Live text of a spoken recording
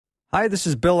Hi, this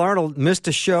is Bill Arnold. Missed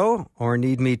a show or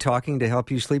need me talking to help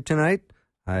you sleep tonight?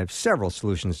 I have several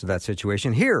solutions to that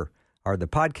situation. Here are the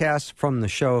podcasts from the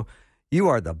show. You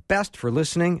are the best for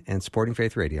listening and supporting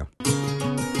Faith Radio.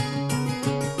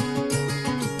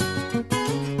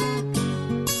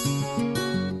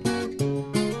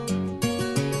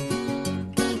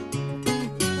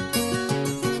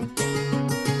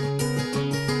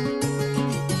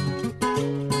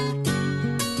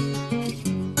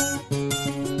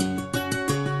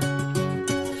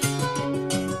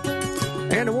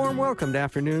 Welcome to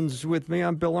Afternoons with me.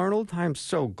 I'm Bill Arnold. I'm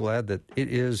so glad that it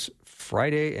is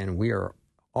Friday and we are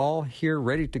all here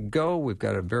ready to go. We've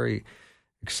got a very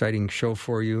exciting show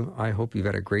for you. I hope you've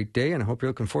had a great day and I hope you're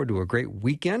looking forward to a great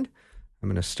weekend. I'm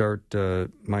going to start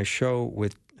my show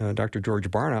with Dr.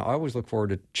 George Barna. I always look forward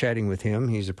to chatting with him.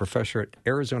 He's a professor at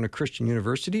Arizona Christian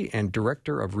University and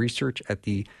director of research at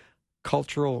the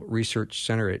Cultural Research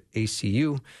Center at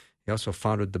ACU. He also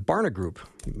founded the Barna Group.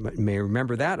 You may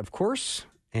remember that, of course.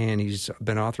 And he's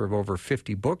been author of over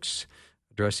 50 books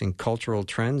addressing cultural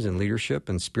trends in leadership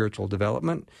and spiritual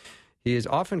development. He is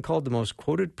often called the most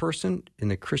quoted person in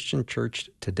the Christian church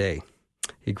today.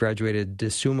 He graduated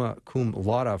summa cum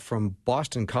laude from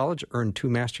Boston College, earned 2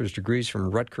 master's degrees from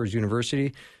Rutgers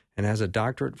University, and has a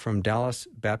doctorate from Dallas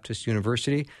Baptist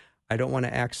University. I don't want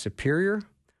to act superior,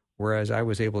 whereas I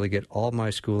was able to get all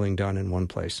my schooling done in one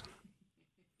place.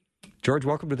 George,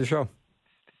 welcome to the show.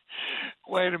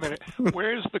 Wait a minute.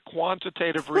 Where's the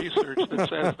quantitative research that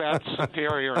says that's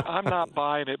superior? I'm not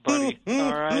buying it, buddy.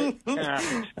 All right? Yeah.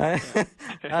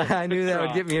 I knew that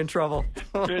would get me in trouble.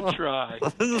 Good try.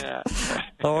 Yeah.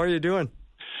 How are you doing?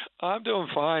 I'm doing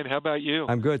fine. How about you?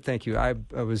 I'm good, thank you. I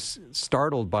was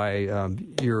startled by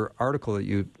your article that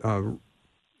you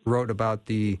wrote about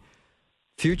the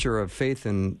future of faith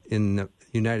in the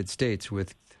United States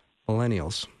with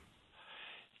millennials.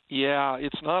 Yeah,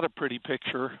 it's not a pretty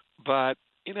picture. But,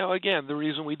 again, the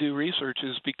reason we do research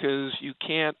is because you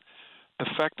can't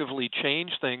effectively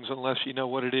change things unless you know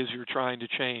what it is you're trying to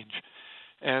change.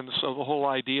 And so the whole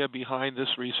idea behind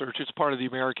this research, it's part of the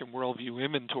American Worldview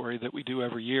Inventory that we do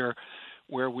every year,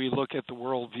 where we look at the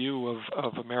worldview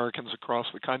of Americans across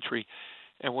the country.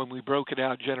 And when we broke it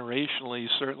out generationally,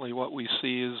 certainly what we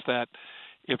see is that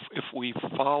if we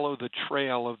follow the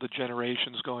trail of the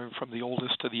generations going from the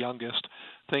oldest to the youngest,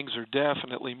 things are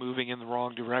definitely moving in the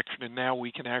wrong direction, and now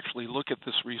we can actually look at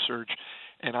this research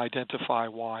and identify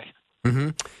why. Mm-hmm.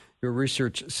 Your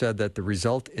research said that the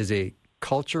result is a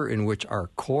culture in which our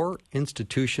core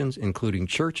institutions, including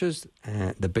churches,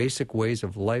 and the basic ways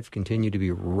of life continue to be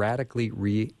radically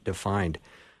redefined.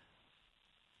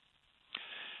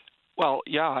 Well,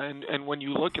 yeah, and when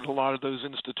you look at a lot of those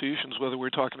institutions, whether we're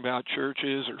talking about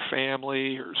churches or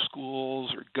family or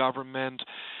schools or government,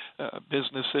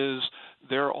 businesses,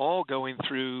 they're all going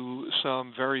through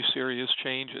some very serious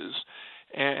changes.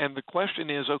 And the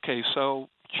question is, okay, so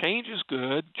change is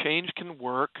good, change can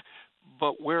work,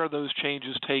 but where are those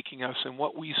changes taking us? And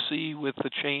what we see with the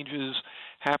changes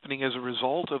happening as a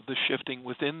result of the shifting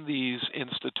within these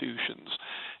institutions,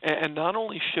 and not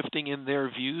only shifting in their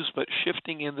views, but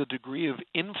shifting in the degree of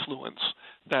influence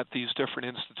that these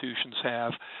different institutions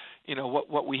have.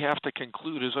 What we have to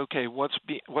conclude is, okay, what's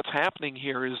happening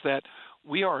here is that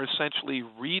we are essentially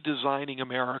redesigning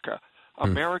America.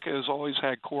 America has always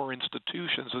had core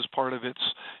institutions as part of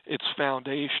its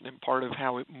foundation and part of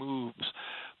how it moves.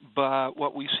 But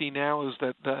what we see now is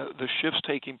that the shifts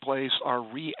taking place are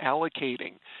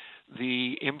reallocating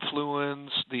the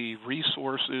influence, the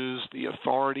resources, the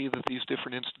authority that these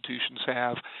different institutions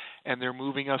have, and they're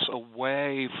moving us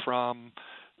away from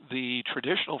the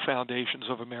traditional foundations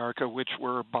of America, which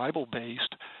were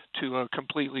Bible-based, to a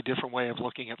completely different way of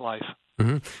looking at life.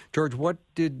 Mm-hmm. George, what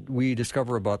did we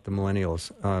discover about the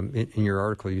millennials? In your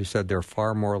article, you said they're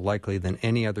far more likely than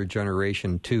any other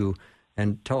generation to,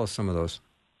 and tell us some of those.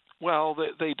 Well,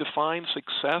 they define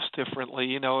success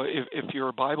differently. If you're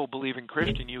a Bible-believing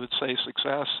Christian, you would say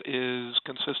success is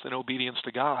consistent obedience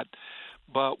to God.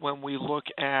 But when we look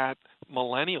at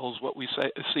millennials, what we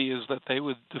see is that they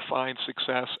would define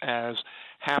success as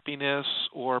happiness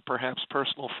or perhaps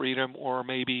personal freedom or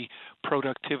maybe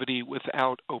productivity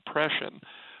without oppression,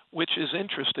 which is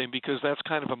interesting because that's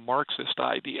kind of a Marxist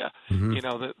idea,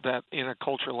 that in a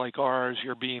culture like ours,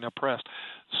 you're being oppressed.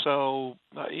 So,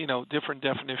 different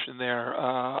definition there.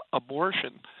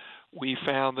 Abortion. We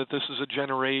found that this is a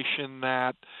generation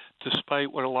that, despite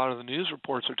what a lot of the news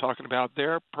reports are talking about,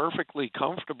 they're perfectly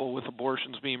comfortable with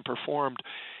abortions being performed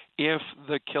if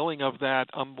the killing of that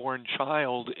unborn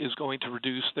child is going to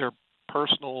reduce their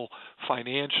personal,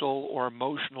 financial, or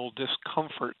emotional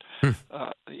discomfort.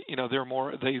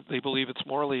 They believe it's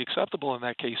morally acceptable in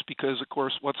that case because, of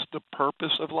course, what's the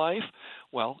purpose of life?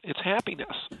 Well, it's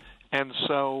happiness. And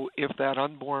so if that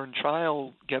unborn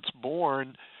child gets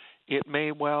born, it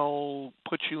may well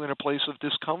put you in a place of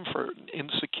discomfort,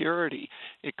 insecurity.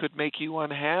 It could make you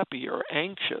unhappy or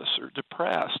anxious or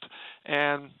depressed.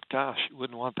 And, gosh, you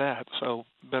wouldn't want that. So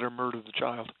better murder the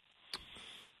child.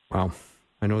 Wow.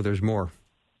 I know there's more.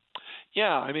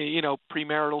 Yeah, I mean,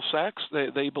 premarital sex,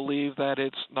 they believe that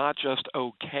it's not just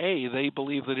okay. They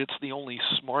believe that it's the only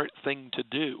smart thing to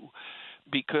do,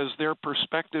 because their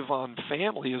perspective on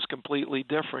family is completely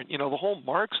different. The whole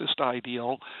Marxist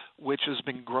ideal, which has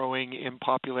been growing in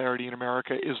popularity in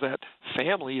America, is that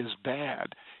family is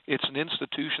bad. It's an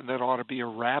institution that ought to be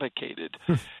eradicated.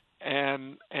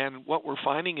 And what we're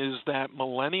finding is that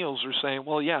millennials are saying,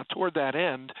 well, yeah, toward that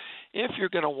end, if you're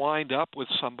going to wind up with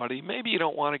somebody, maybe you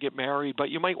don't want to get married, but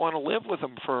you might want to live with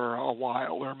them for a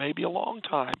while or maybe a long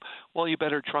time. Well, you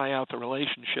better try out the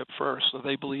relationship first. So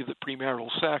they believe that premarital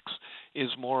sex is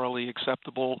morally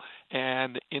acceptable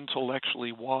and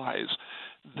intellectually wise.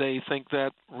 They think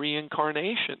that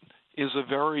reincarnation is a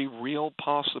very real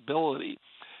possibility.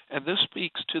 And this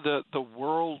speaks to the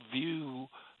worldview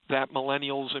that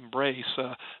millennials embrace.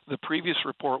 The previous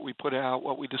report we put out,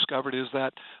 what we discovered is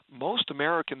that most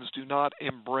Americans do not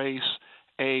embrace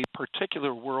a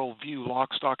particular worldview,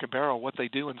 lock, stock, and barrel. What they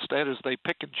do instead is they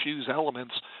pick and choose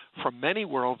elements from many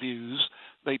worldviews.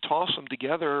 They toss them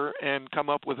together and come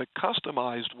up with a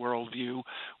customized worldview.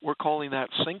 We're calling that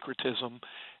syncretism.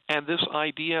 And this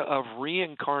idea of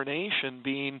reincarnation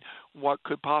being what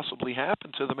could possibly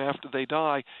happen to them after they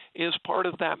die is part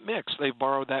of that mix. They've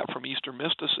borrowed that from Eastern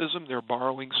mysticism. They're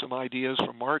borrowing some ideas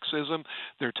from Marxism.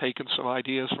 They're taking some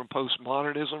ideas from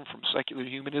postmodernism, from secular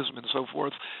humanism, and so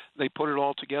forth. They put it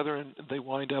all together, and they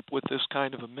wind up with this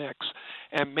kind of a mix.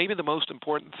 And maybe the most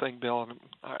important thing, Bill, and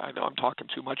I know I'm talking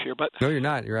too much here, but... No, you're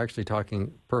not. You're actually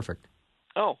talking perfect.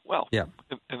 Oh, well, yeah.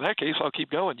 In that case, I'll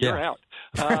keep going. You're out.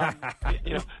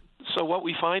 So what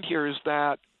we find here is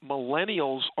that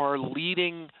millennials are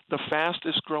leading the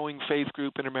fastest growing faith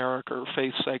group in America, or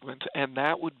faith segment, and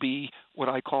that would be what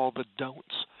I call the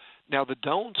don'ts. Now, the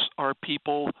don'ts are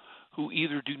people who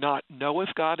either do not know if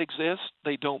God exists,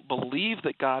 they don't believe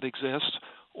that God exists,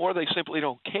 or they simply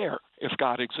don't care if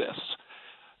God exists.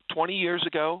 20 years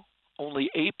ago,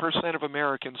 only 8% of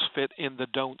Americans fit in the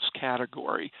don'ts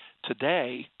category.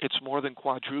 Today, it's more than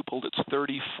quadrupled. It's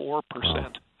 34%.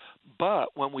 Wow. But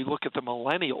when we look at the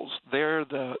millennials, they're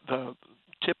the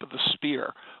tip of the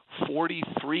spear.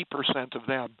 43% of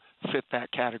them fit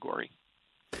that category.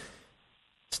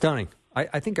 Stunning.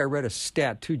 I think I read a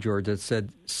stat, too, George, that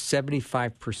said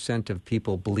 75% of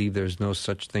people believe there's no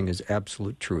such thing as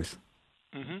absolute truth.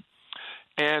 Mm-hmm.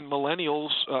 And millennials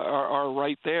are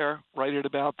right there, right at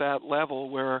about that level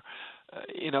where,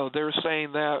 they're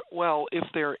saying that, well, if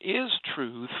there is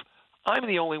truth, I'm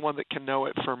the only one that can know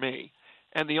it for me.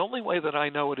 And the only way that I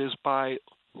know it is by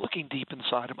looking deep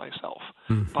inside of myself,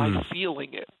 by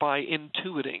feeling it, by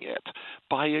intuiting it,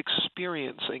 by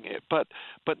experiencing it. But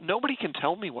nobody can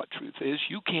tell me what truth is.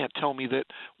 You can't tell me that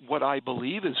what I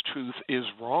believe is truth is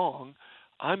wrong.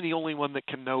 I'm the only one that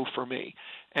can know for me.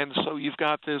 And so you've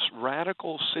got this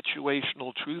radical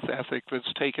situational truth ethic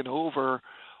that's taken over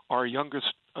our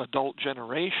youngest adult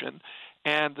generation.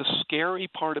 And the scary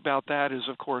part about that is,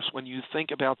 of course, when you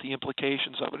think about the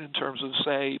implications of it in terms of,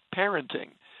 say,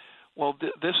 parenting. Well,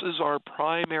 this is our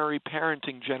primary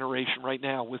parenting generation right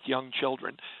now with young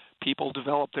children. People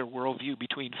develop their worldview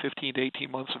between 15 to 18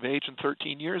 months of age and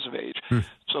 13 years of age.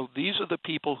 So these are the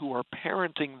people who are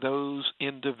parenting those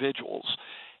individuals.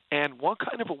 And what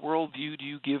kind of a worldview do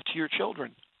you give to your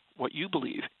children? What you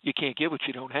believe. You can't give what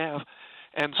you don't have.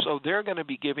 And so they're going to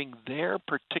be giving their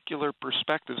particular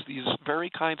perspectives, these very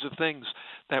kinds of things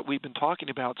that we've been talking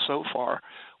about so far,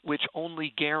 which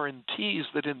only guarantees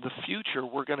that in the future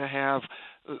we're going to have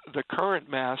the current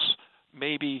mess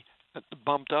maybe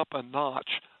bumped up a notch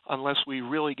unless we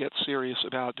really get serious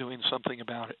about doing something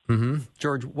about it. Mm-hmm.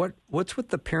 George, what's with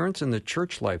the parents and the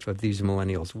church life of these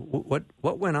millennials?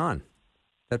 What went on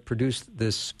that produced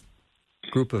this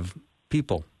group of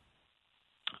people?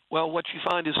 Well, what you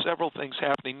find is several things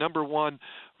happening. Number one,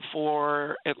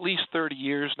 for at least 30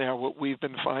 years now, what we've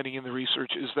been finding in the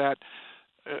research is that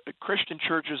Christian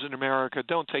churches in America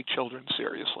don't take children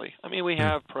seriously. I mean, we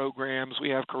have programs, we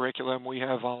have curriculum, we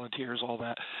have volunteers, all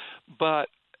that. But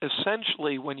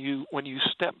essentially, when you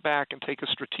step back and take a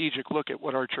strategic look at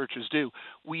what our churches do,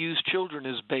 we use children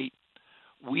as bait.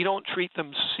 we don't treat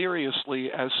them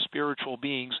seriously as spiritual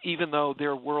beings, even though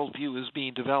their worldview is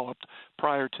being developed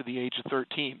prior to the age of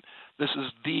 13. This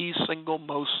is the single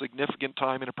most significant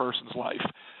time in a person's life.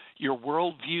 Your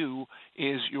worldview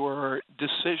is your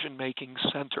decision-making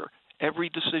center. Every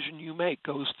decision you make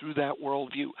goes through that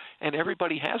worldview, and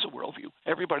everybody has a worldview.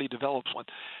 Everybody develops one.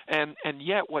 And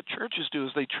yet what churches do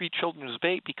is they treat children as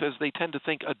bait because they tend to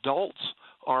think adults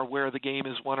are where the game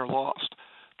is won or lost.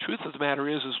 Truth of the matter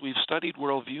is we've studied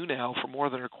worldview now for more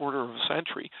than a quarter of a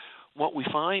century. What we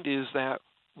find is that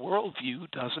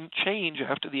worldview doesn't change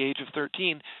after the age of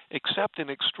 13 except in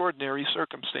extraordinary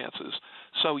circumstances.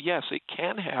 So yes, it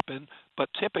can happen, but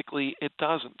typically it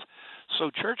doesn't. So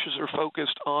churches are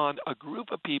focused on a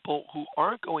group of people who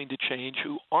aren't going to change,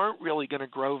 who aren't really going to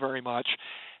grow very much,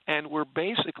 and we're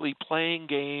basically playing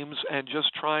games and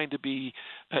just trying to be,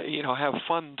 have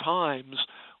fun times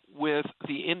with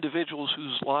the individuals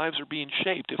whose lives are being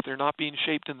shaped. If they're not being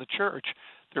shaped in the church,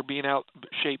 they're being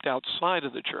shaped outside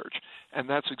of the church. And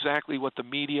that's exactly what the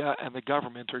media and the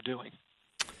government are doing.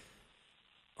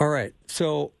 All right.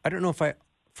 So I don't know if I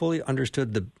fully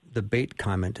understood the bait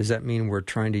comment. Does that mean we're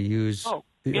trying to use...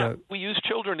 we use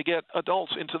children to get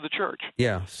adults into the church.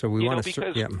 Yeah, so we want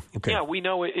to... Yeah, we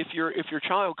know if your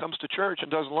child comes to church and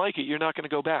doesn't like it, you're not going to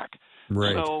go back.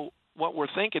 Right. So what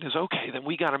we're thinking is, okay, then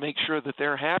we got to make sure that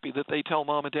they're happy, that they tell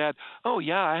mom and dad, oh,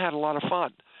 yeah, I had a lot of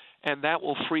fun. And that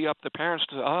will free up the parents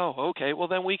to, oh, okay, well,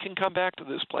 then we can come back to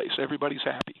this place. Everybody's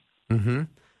happy. Mm-hmm.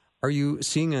 Are you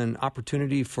seeing an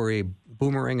opportunity for a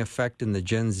boomerang effect in the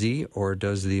Gen Z, or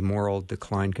does the moral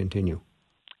decline continue?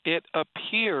 It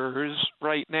appears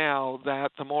right now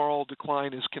that the moral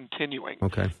decline is continuing.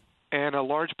 Okay. And a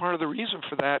large part of the reason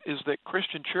for that is that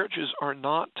Christian churches are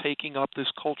not taking up this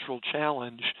cultural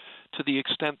challenge to the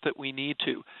extent that we need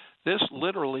to. This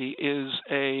literally is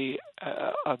a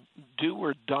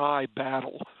do-or-die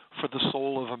battle for the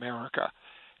soul of America.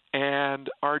 And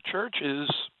our churches,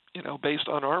 based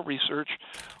on our research,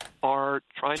 are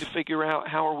trying to figure out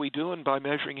how are we doing by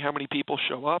measuring how many people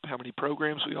show up, how many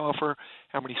programs we offer,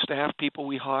 how many staff people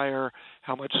we hire,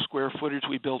 how much square footage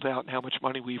we build out, and how much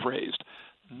money we've raised.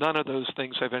 None of those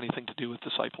things have anything to do with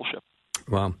discipleship.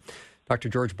 Well, Dr.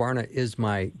 George Barna is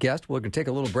my guest. We're going to take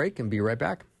a little break and be right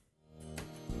back.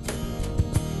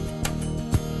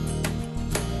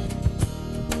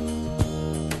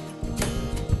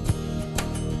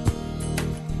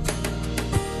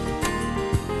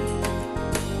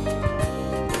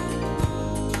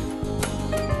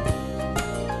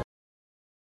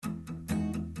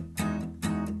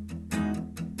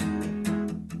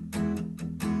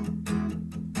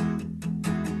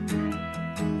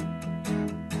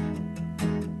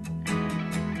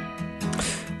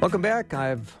 Welcome back.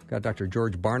 I've got Dr.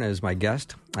 George Barna as my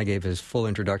guest. I gave his full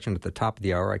introduction at the top of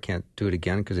the hour. I can't do it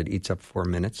again because it eats up 4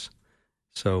 minutes.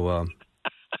 So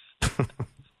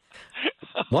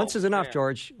once is enough,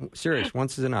 George. Serious,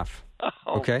 once is enough.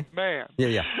 Okay? Man.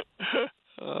 Yeah.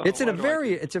 It's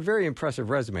a very impressive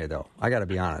resume, though. I got to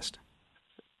be honest.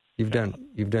 You've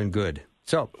done good.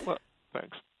 So, well,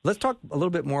 thanks. Let's talk a little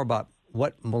bit more about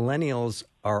what millennials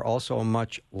are also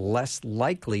much less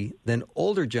likely than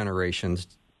older generations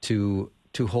to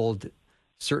hold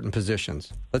certain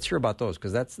positions. Let's hear about those,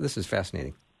 because this is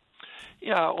fascinating.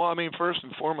 Yeah, well, I mean, first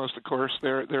and foremost, of course,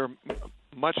 they're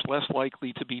much less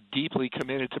likely to be deeply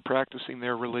committed to practicing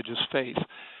their religious faith.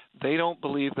 They don't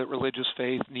believe that religious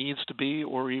faith needs to be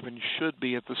or even should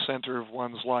be at the center of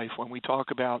one's life. When we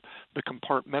talk about the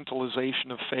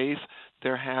compartmentalization of faith,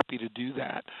 they're happy to do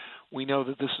that. We know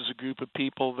that this is a group of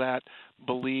people that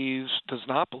does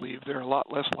not believe. They're a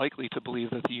lot less likely to believe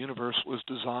that the universe was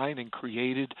designed and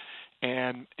created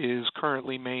and is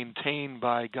currently maintained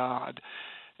by God.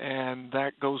 And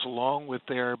that goes along with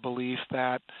their belief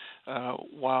that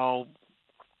while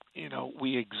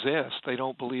we exist, they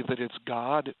don't believe that it's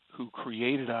God who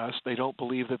created us. They don't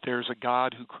believe that there's a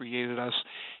God who created us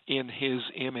in his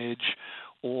image,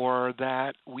 or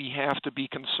that we have to be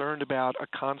concerned about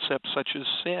a concept such as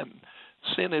sin.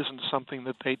 Sin isn't something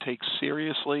that they take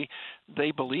seriously.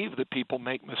 They believe that people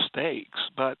make mistakes,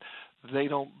 but they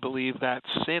don't believe that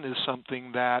sin is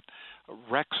something that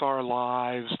wrecks our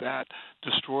lives, that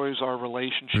destroys our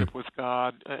relationship with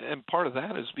God. And part of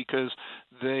that is because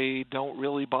they don't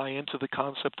really buy into the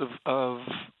concept of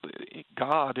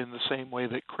God in the same way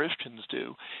that Christians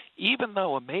do. Even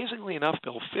though, amazingly enough,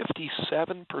 Bill,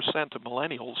 57% of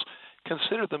millennials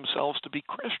consider themselves to be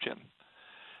Christian.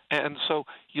 And so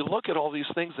you look at all these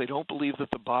things, they don't believe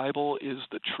that the Bible is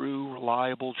the true,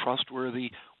 reliable,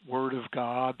 trustworthy Word of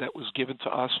God that was given to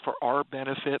us for our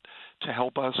benefit, to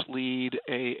help us lead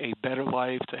a better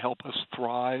life, to help us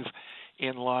thrive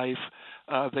in life.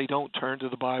 They don't turn to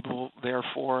the Bible,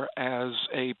 therefore, as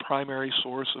a primary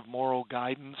source of moral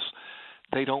guidance.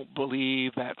 They don't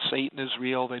believe that Satan is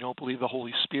real. They don't believe the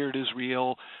Holy Spirit is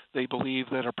real. They believe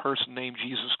that a person named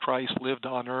Jesus Christ lived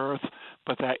on earth,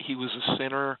 but that he was a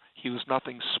sinner. He was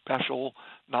nothing special,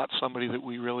 not somebody that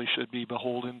we really should be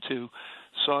beholden to.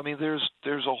 So, I mean, there's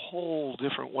a whole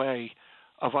different way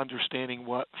of understanding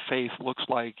what faith looks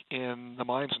like in the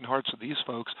minds and hearts of these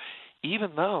folks,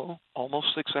 even though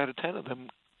almost 6 out of 10 of them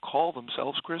call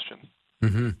themselves Christian.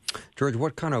 Mm-hmm. George,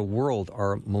 what kind of world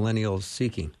are millennials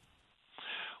seeking?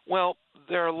 Well,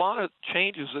 there are a lot of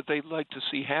changes that they'd like to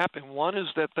see happen. One is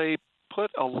that they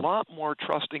put a lot more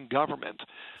trust in government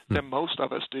than most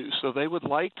of us do. So they would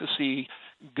like to see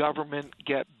government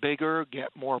get bigger, get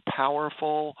more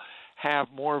powerful, have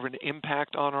more of an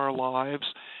impact on our lives.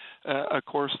 Of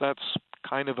course, that's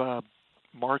kind of a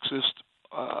Marxist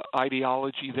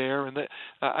ideology there. And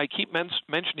I keep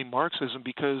mentioning Marxism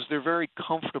because they're very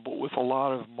comfortable with a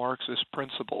lot of Marxist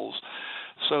principles.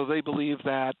 So they believe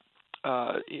that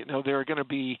there are going to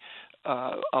be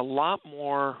a lot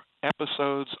more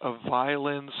episodes of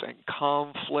violence and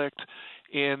conflict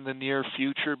in the near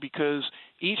future because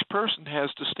each person has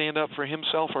to stand up for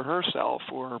himself or herself,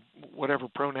 or whatever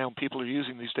pronoun people are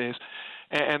using these days.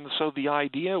 And so the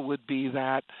idea would be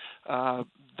that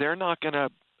they're not going to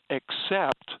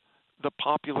accept the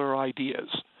popular ideas.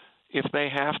 If they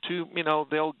have to,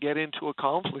 they'll get into a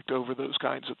conflict over those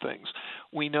kinds of things.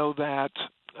 We know that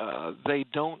they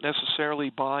don't necessarily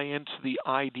buy into the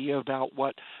idea about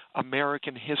what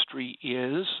American history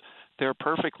is. They're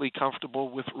perfectly comfortable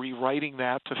with rewriting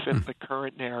that to fit the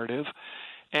current narrative.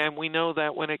 And we know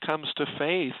that when it comes to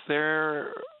faith,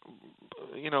 they're,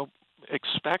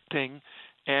 expecting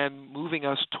and moving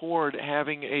us toward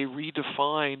having a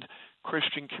redefined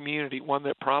Christian community, one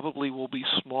that probably will be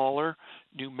smaller,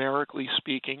 numerically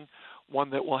speaking,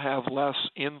 one that will have less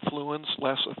influence,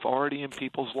 less authority in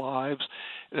people's lives.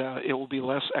 It will be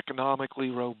less economically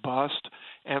robust,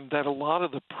 and that a lot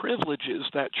of the privileges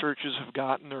that churches have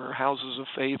gotten or houses of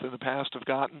faith in the past have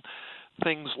gotten,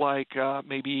 things like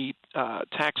maybe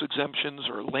tax exemptions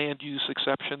or land use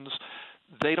exceptions,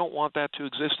 they don't want that to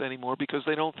exist anymore because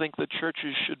they don't think that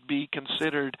churches should be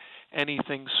considered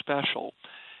anything special.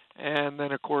 And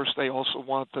then, of course, they also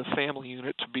want the family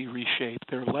unit to be reshaped.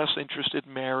 They're less interested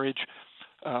in marriage.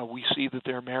 We see that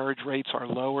their marriage rates are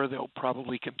lower. They'll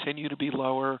probably continue to be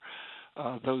lower.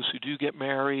 Those who do get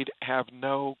married have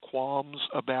no qualms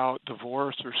about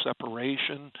divorce or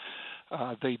separation.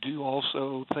 They do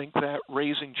also think that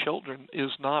raising children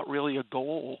is not really a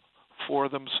goal for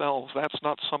themselves. That's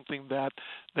not something that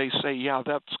they say, yeah,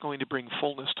 that's going to bring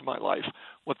fullness to my life.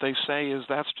 What they say is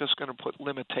that's just going to put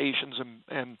limitations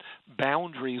and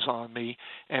boundaries on me,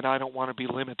 and I don't want to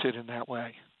be limited in that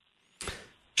way.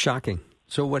 Shocking.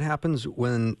 So what happens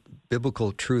when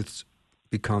biblical truths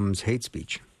becomes hate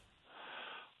speech?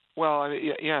 Well,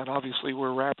 and obviously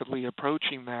we're rapidly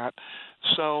approaching that.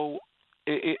 So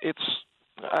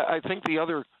I think the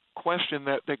other question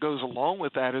that goes along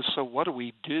with that is, so what do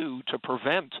we do to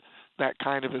prevent that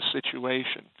kind of a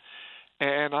situation?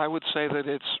 And I would say that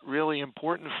it's really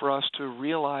important for us to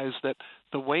realize that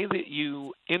the way that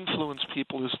you influence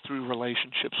people is through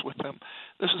relationships with them.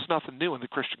 This is nothing new in the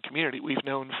Christian community. We've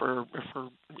known for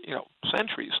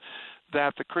centuries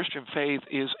that the Christian faith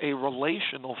is a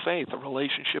relational faith, a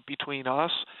relationship between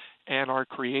us and our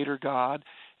Creator God,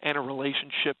 and a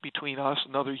relationship between us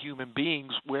and other human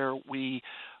beings where we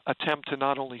attempt to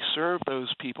not only serve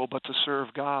those people, but to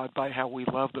serve God by how we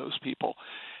love those people.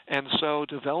 And so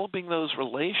developing those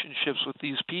relationships with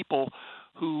these people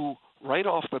who right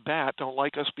off the bat don't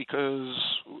like us because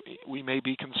we may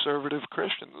be conservative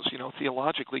Christians,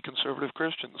 theologically conservative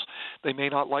Christians. They may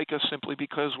not like us simply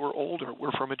because we're older.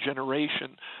 We're from a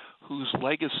generation whose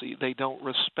legacy they don't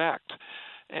respect.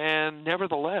 And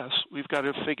nevertheless, we've got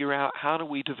to figure out how do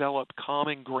we develop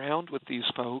common ground with these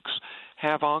folks,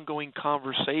 have ongoing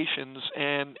conversations,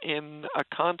 and in a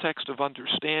context of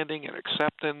understanding and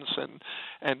acceptance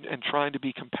and trying to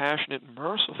be compassionate and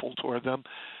merciful toward them,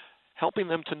 helping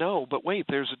them to know, but wait,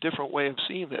 there's a different way of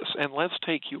seeing this, and let's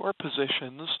take your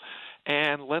positions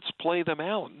and let's play them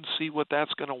out and see what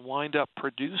that's going to wind up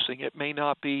producing. It may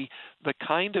not be the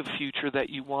kind of future that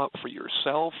you want for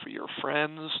yourself, for your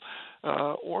friends,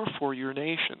 or for your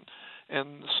nation.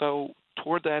 And so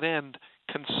toward that end,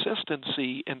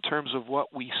 consistency in terms of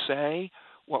what we say,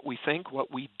 what we think,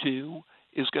 what we do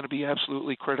is going to be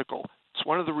absolutely critical. It's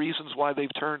one of the reasons why they've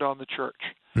turned on the church,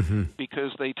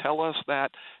 because they tell us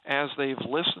that as they've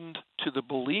listened to the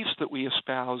beliefs that we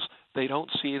espouse, They don't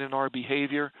see it in our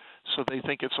behavior, so they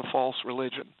think it's a false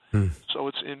religion. So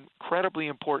it's incredibly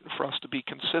important for us to be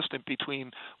consistent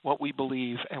between what we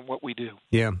believe and what we do.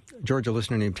 Yeah. George, a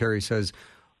listener named Terry says,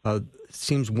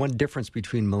 seems one difference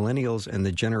between millennials and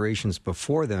the generations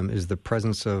before them is the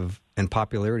presence of and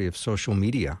popularity of social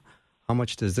media. How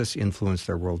much does this influence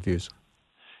their worldviews?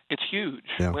 It's huge.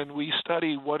 Yeah. When we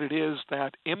study what it is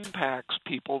that impacts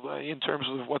people in terms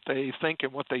of what they think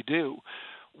and what they do,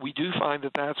 we do find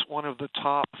that that's one of the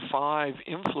top 5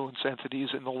 influence entities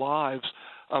in the lives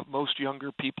of most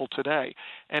younger people today.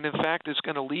 And in fact, it's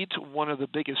going to lead to one of the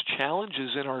biggest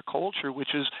challenges in our culture,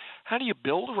 which is how do you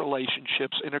build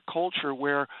relationships in a culture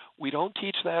where we don't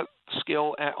teach that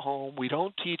skill at home, we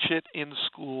don't teach it in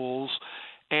schools,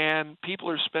 and people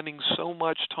are spending so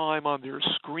much time on their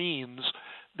screens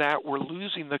that we're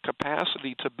losing the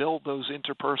capacity to build those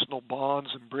interpersonal bonds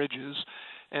and bridges.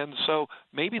 And so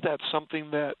maybe that's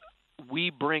something that we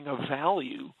bring a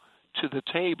value to the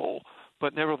table,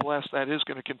 but nevertheless, that is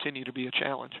going to continue to be a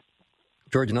challenge.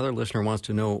 George, another listener wants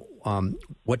to know,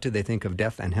 what do they think of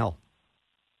death and hell?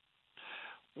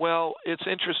 Well, it's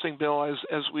interesting, Bill.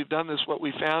 As we've done this, what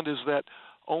we found is that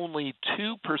only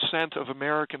 2% of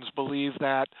Americans believe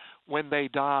that when they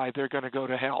die, they're going to go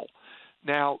to hell.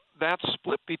 Now, that's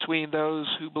split between those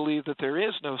who believe that there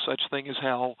is no such thing as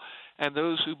hell and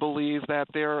those who believe that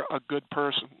they're a good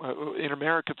person. In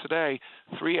America today,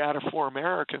 3 out of 4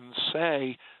 Americans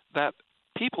say that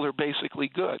people are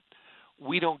basically good.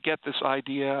 We don't get this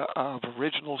idea of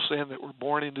original sin, that we're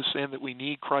born into sin, that we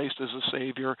need Christ as a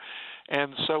Savior.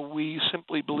 And so we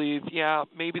simply believe, yeah,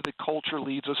 maybe the culture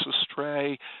leads us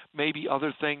astray. Maybe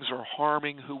other things are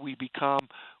harming who we become.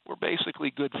 We're basically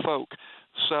good folk.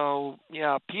 So,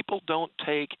 yeah, people don't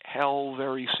take hell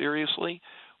very seriously.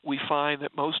 We find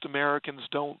that most Americans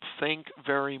don't think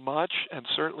very much, and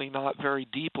certainly not very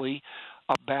deeply,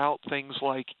 about things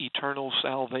like eternal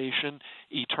salvation,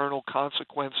 eternal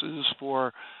consequences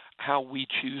for how we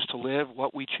choose to live,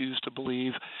 what we choose to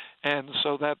believe. And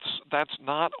so that's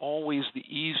not always the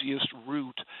easiest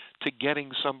route to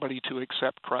getting somebody to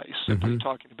accept Christ, simply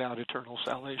talking about eternal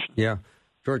salvation. Yeah.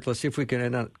 George, let's see if we can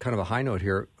end on kind of a high note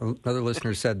here. Another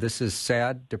listener said, this is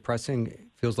sad, depressing,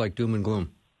 feels like doom and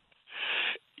gloom.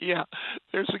 Yeah,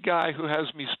 there's a guy who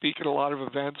has me speak at a lot of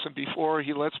events, and before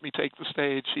he lets me take the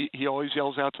stage, he always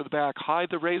yells out to the back, hide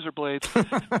the razor blades.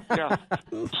 Yeah,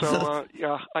 so,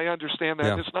 I understand that.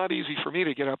 Yeah. It's not easy for me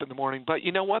to get up in the morning, but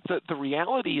you know what? The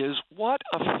reality is, what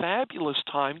a fabulous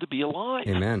time to be alive.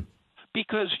 Amen.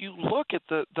 Because you look at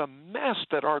the mess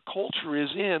that our culture is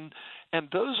in, and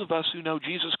those of us who know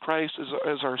Jesus Christ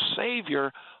as our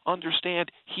Savior understand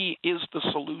He is the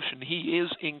solution. He is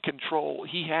in control.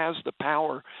 He has the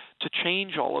power to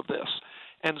change all of this.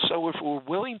 And so if we're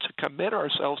willing to commit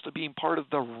ourselves to being part of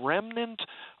the remnant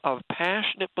of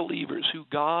passionate believers who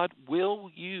God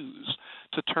will use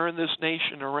to turn this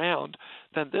nation around,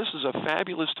 then this is a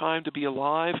fabulous time to be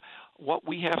alive. What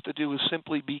we have to do is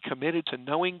simply be committed to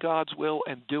knowing God's will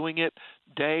and doing it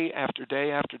day after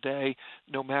day after day,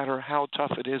 no matter how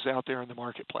tough it is out there in the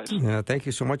marketplace. Yeah, thank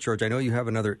you so much, George. I know you have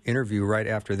another interview right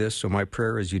after this, so my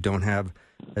prayer is you don't have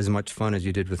as much fun as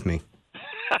you did with me.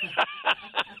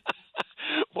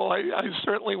 Well, I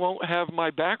certainly won't have my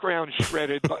background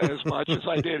shredded as much as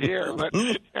I did here, but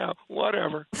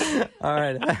whatever. All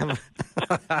right.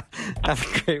 Have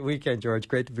a great weekend, George.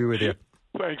 Great to be with you.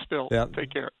 Thanks, Bill. Yeah.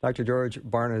 Take care. Dr. George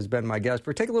Barna has been my guest.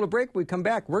 We'll take a little break. When we come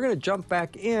back, we're going to jump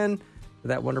back in to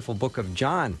that wonderful book of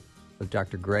John with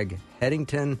Dr. Greg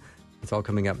Headington. It's all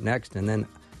coming up next. And then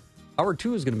hour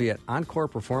 2 is going to be at Encore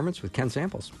Performance with Ken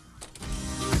Samples.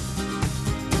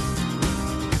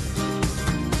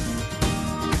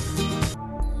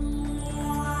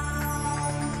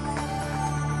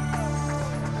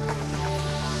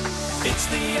 It's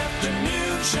the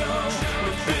afternoon show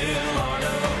with Bill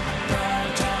Arnold.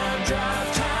 Prime time,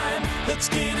 drive time. Let's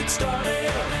get it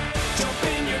started. Jump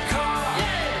in your car.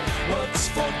 Yeah. What's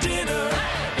for dinner?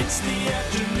 Hey. It's the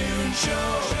afternoon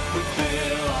show with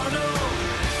Bill Arnold.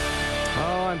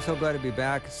 Oh, I'm so glad to be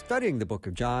back studying the book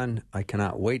of John. I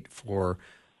cannot wait for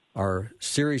our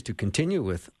series to continue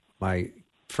with my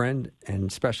friend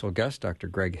and special guest, Dr.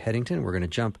 Greg Headington. We're going to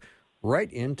jump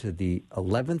right into the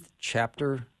 11th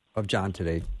chapter of John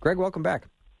today. Greg, welcome back.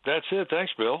 That's it.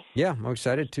 Thanks, Bill. Yeah, I'm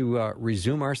excited to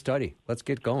resume our study. Let's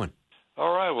get going.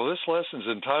 All right. Well, this lesson is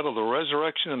entitled The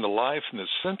Resurrection and the Life, and the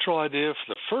central idea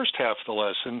for the first half of the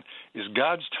lesson is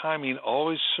God's timing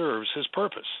always serves His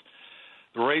purpose.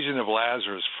 The raising of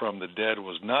Lazarus from the dead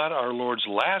was not our Lord's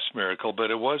last miracle,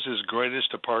 but it was His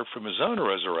greatest apart from His own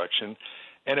resurrection,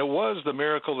 and it was the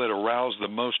miracle that aroused the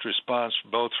most response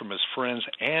both from His friends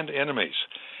and enemies.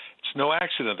 It's no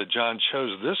accident that John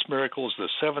chose this miracle as the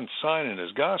seventh sign in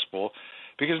his gospel,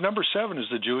 because number 7 is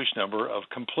the Jewish number of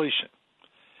completion.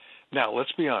 Now,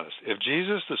 let's be honest. If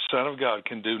Jesus, the Son of God,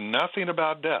 can do nothing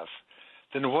about death,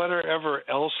 then whatever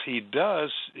else he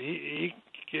does, he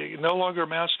no longer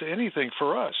amounts to anything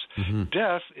for us. Mm-hmm.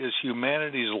 Death is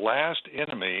humanity's last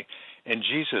enemy, and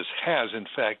Jesus has, in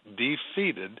fact,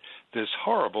 defeated this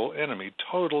horrible enemy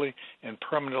totally and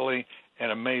permanently,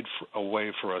 and made a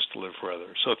way for us to live forever.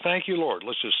 So thank you, Lord.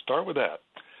 Let's just start with that.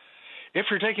 If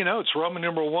you're taking notes, Roman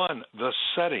number 1, the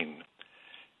setting.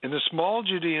 In the small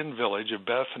Judean village of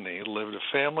Bethany lived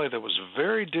a family that was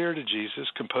very dear to Jesus,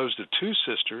 composed of 2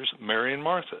 sisters, Mary and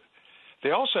Martha. They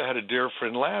also had a dear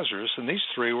friend, Lazarus, and these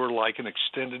 3 were like an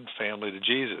extended family to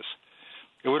Jesus.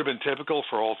 It would have been typical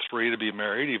for all 3 to be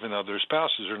married, even though their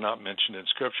spouses are not mentioned in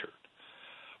Scripture.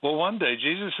 Well, one day,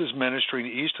 Jesus is ministering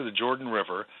east of the Jordan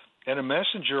River, and a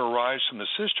messenger arrives from the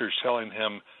sisters telling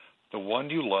him, "The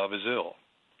one you love is ill."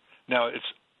 Now, it's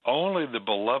only the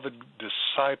beloved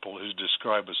disciple who's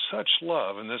described with such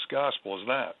love in this gospel as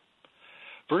that.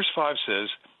 Verse 5 says,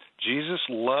 Jesus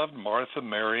loved Martha,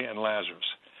 Mary, and Lazarus.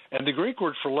 And the Greek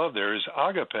word for love there is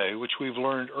agape, which we've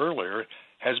learned earlier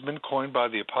has been coined by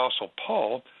the Apostle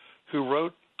Paul, who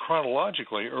wrote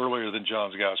chronologically earlier than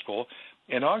John's gospel,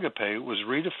 and agape was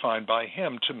redefined by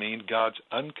him to mean God's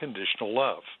unconditional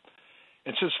love.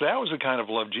 And since that was the kind of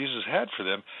love Jesus had for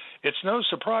them, it's no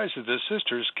surprise that the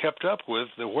sisters kept up with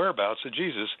the whereabouts of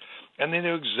Jesus, and they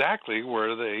knew exactly where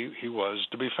he was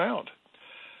to be found.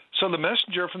 So the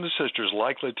messenger from the sisters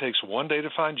likely takes one day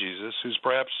to find Jesus, who's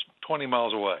perhaps 20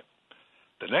 miles away.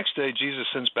 The next day, Jesus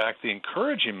sends back the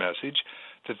encouraging message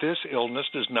that this illness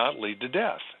does not lead to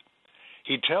death.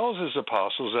 He tells his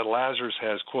apostles that Lazarus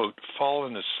has, quote,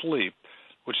 fallen asleep,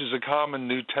 which is a common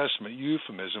New Testament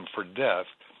euphemism for death,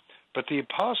 but the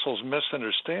apostles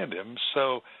misunderstand him,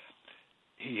 so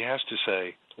he has to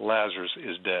say, Lazarus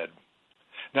is dead.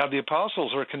 Now, the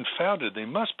apostles are confounded. They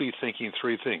must be thinking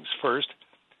 3 things. First,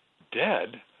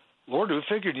 dead? Lord, we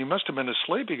figured you must have been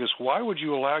asleep, because why would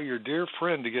you allow your dear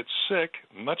friend to get sick,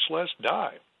 much less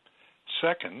die?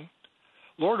 Second,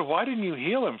 Lord, why didn't you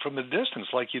heal him from the distance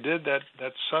like you did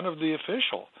that son of the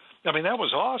official? I mean, that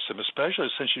was awesome, especially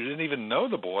since you didn't even know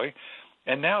the boy.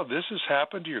 And now this has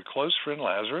happened to your close friend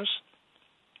Lazarus?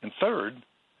 And third,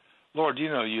 Lord, you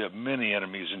know you have many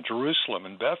enemies in Jerusalem,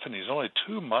 and Bethany is only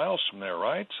 2 miles from there,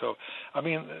 right? So, I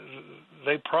mean,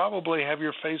 they probably have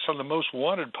your face on the most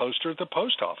wanted poster at the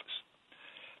post office.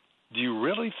 Do you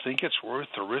really think it's worth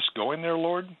the risk going there,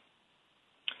 Lord?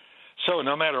 So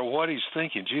no matter what he's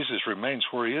thinking, Jesus remains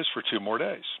where he is for 2 more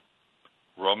days.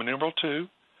 Roman numeral 2,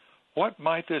 what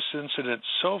might this incident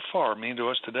so far mean to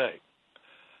us today?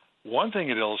 One thing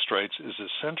it illustrates is the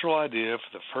central idea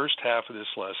for the first half of this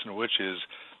lesson, which is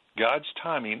God's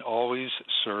timing always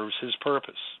serves his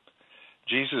purpose.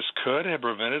 Jesus could have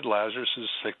prevented Lazarus'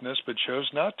 sickness, but chose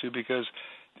not to because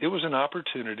it was an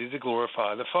opportunity to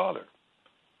glorify the Father.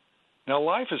 Now,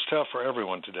 life is tough for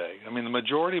everyone today. I mean, the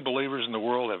majority of believers in the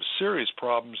world have serious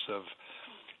problems of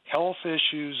health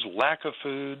issues, lack of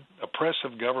food,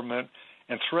 oppressive government,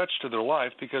 and threats to their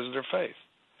life because of their faith.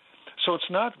 So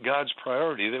it's not God's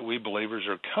priority that we believers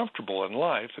are comfortable in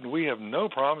life, and we have no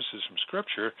promises from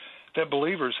Scripture that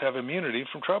believers have immunity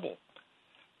from trouble.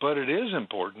 But it is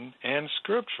important and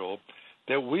scriptural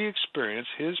that we experience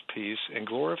his peace and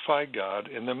glorify God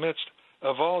in the midst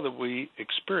of all that we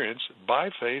experience by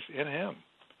faith in him.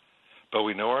 But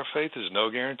we know our faith is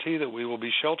no guarantee that we will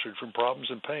be sheltered from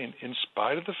problems and pain, in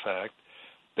spite of the fact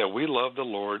that we love the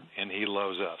Lord and he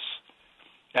loves us.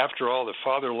 After all, the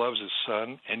Father loves his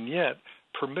Son and yet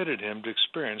permitted him to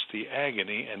experience the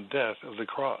agony and death of the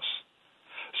cross.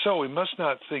 So we must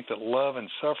not think that love and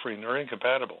suffering are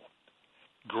incompatible.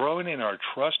 Growing in our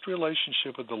trust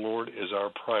relationship with the Lord is our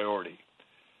priority.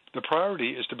 The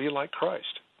priority is to be like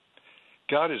Christ.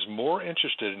 God is more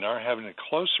interested in our having a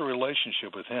closer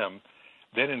relationship with him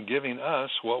than in giving us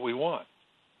what we want.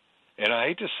 And I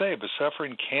hate to say it, but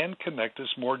suffering can connect us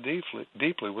more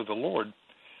deeply with the Lord.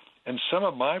 And some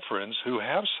of my friends who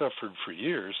have suffered for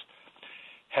years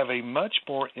have a much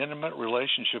more intimate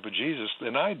relationship with Jesus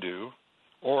than I do,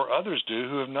 or others do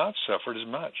who have not suffered as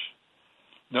much.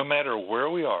 No matter where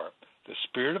we are, the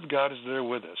Spirit of God is there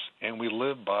with us, and we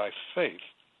live by faith,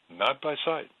 not by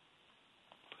sight.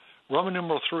 Roman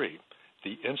numeral 3,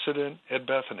 the incident at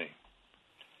Bethany.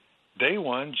 Day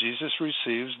 1, Jesus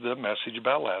receives the message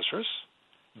about Lazarus.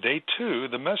 Day 2,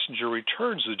 the messenger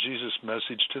returns the Jesus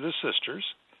message to the sisters.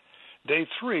 Day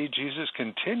 3, Jesus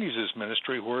continues his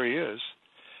ministry where he is.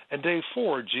 And day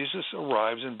 4, Jesus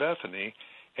arrives in Bethany,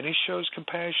 and he shows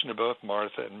compassion to both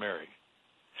Martha and Mary.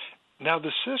 Now,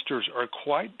 the sisters are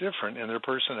quite different in their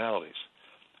personalities.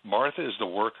 Martha is the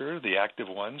worker, the active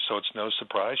one, so it's no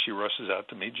surprise she rushes out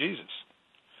to meet Jesus.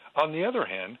 On the other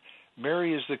hand,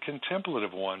 Mary is the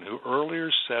contemplative one who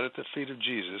earlier sat at the feet of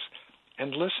Jesus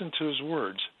and listened to his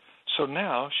words, so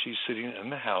now she's sitting in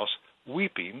the house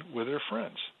weeping with her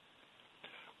friends.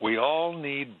 We all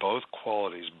need both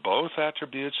qualities, both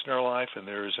attributes in our life, and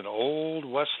there is an old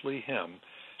Wesley hymn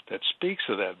that speaks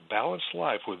of that balanced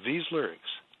life with these lyrics.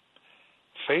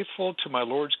 Faithful to my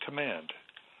Lord's command,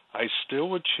 I still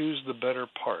would choose the better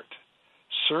part.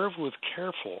 Serve with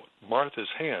careful Martha's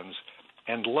hands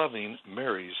and loving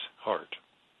Mary's heart.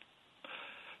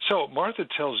 So Martha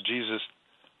tells Jesus,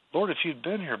 Lord, if you'd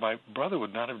been here, my brother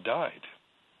would not have died.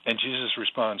 And Jesus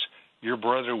responds, your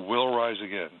brother will rise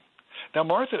again. Now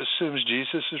Martha assumes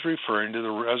Jesus is referring to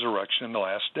the resurrection in the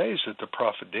last days that the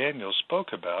prophet Daniel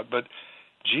spoke about, but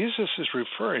Jesus is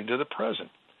referring to the present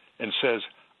and says,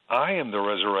 I am the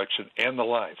resurrection and the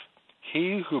life.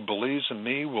 He who believes in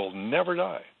me will never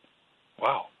die.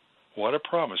 Wow, what a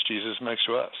promise Jesus makes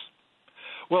to us.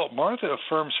 Well, Martha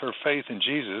affirms her faith in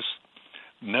Jesus,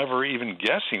 never even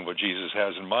guessing what Jesus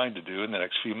has in mind to do in the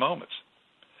next few moments.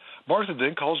 Martha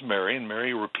then calls Mary, and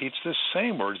Mary repeats the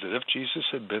same words that if Jesus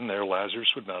had been there, Lazarus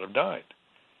would not have died.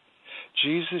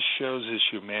 Jesus shows his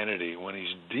humanity when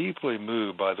he's deeply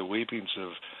moved by the weepings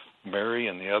of Mary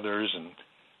and the others, and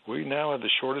we now have the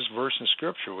shortest verse in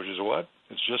Scripture, which is what?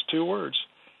 It's just 2 words.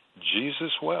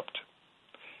 Jesus wept.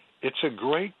 It's a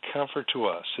great comfort to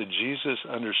us that Jesus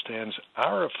understands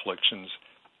our afflictions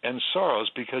and sorrows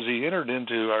because he entered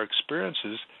into our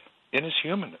experiences in his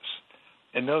humanness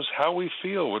and knows how we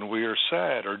feel when we are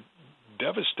sad or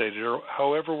devastated or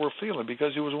however we're feeling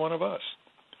because he was one of us.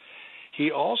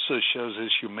 He also shows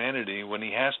his humanity when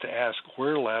he has to ask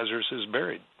where Lazarus is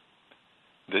buried.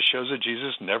 This shows that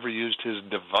Jesus never used his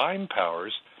divine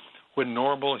powers when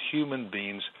normal human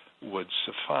beings would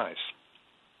suffice.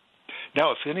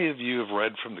 Now, if any of you have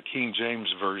read from the King James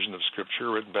Version of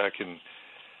Scripture written back in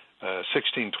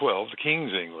 1612, the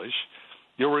King's English,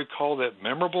 you'll recall that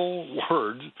memorable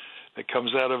word that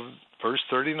comes out of verse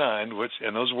 39,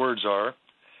 and those words are,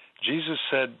 Jesus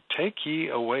said, take ye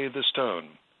away the stone.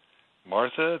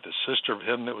 Martha, the sister of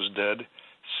him that was dead,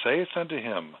 saith unto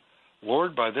him,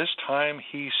 Lord, by this time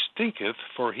he stinketh,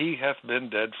 for he hath been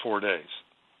dead 4 days.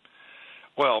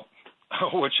 Well,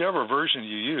 whichever version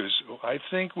you use, I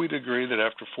think we'd agree that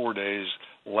after 4 days,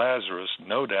 Lazarus,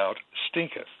 no doubt,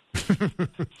 stinketh.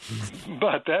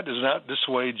 But that does not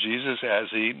dissuade Jesus as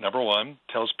he, number 1,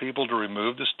 tells people to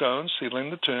remove the stone sealing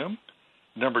the tomb.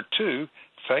 Number 2,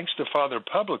 thanks to Father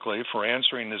publicly for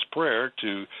answering his prayer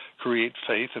to create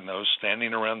faith in those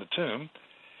standing around the tomb.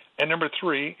 And number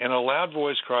 3, in a loud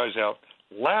voice cries out,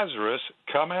 Lazarus,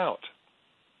 come out.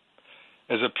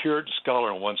 As a Puritan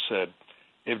scholar once said,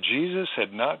 if Jesus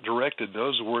had not directed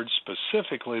those words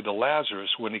specifically to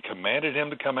Lazarus when he commanded him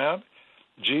to come out,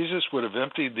 Jesus would have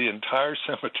emptied the entire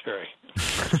cemetery.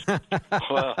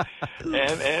 Well,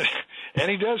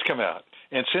 and he does come out.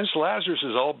 And since Lazarus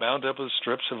is all bound up with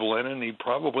strips of linen, he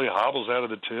probably hobbles out of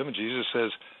the tomb, and Jesus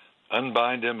says,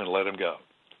 unbind him and let him go.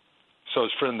 So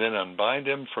his friend then unbind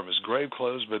him from his grave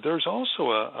clothes, but there's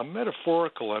also a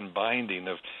metaphorical unbinding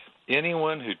of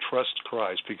anyone who trusts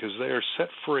Christ because they are set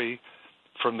free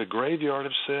from the graveyard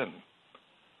of sin.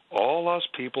 All us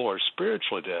people are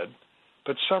spiritually dead,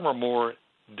 but some are more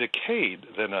decayed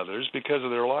than others because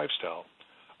of their lifestyle,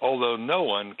 although no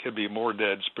one can be more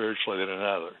dead spiritually than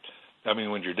another. I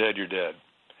mean, when you're dead, you're dead.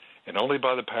 And only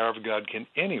by the power of God can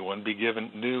anyone be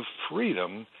given new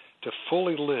freedom to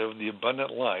fully live the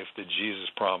abundant life that Jesus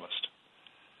promised.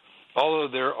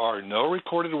 Although there are no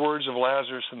recorded words of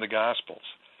Lazarus in the Gospels,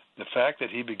 the fact that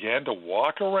he began to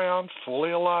walk around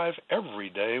fully alive every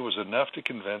day was enough to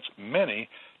convince many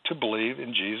to believe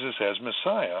in Jesus as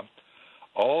Messiah,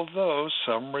 although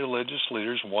some religious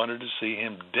leaders wanted to see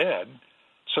him dead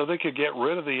so they could get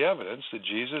rid of the evidence that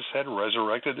Jesus had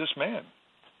resurrected this man.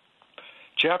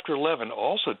 Chapter 11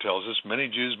 also tells us many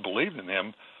Jews believed in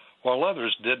him, while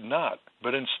others did not,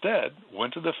 but instead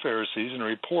went to the Pharisees and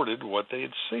reported what they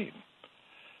had seen.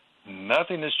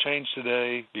 Nothing has changed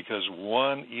today because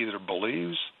one either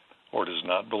believes or does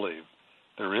not believe.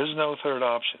 There is no third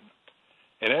option.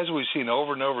 And as we've seen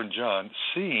over and over in John,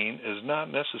 seeing is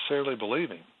not necessarily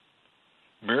believing.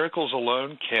 Miracles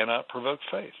alone cannot provoke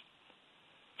faith.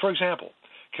 For example,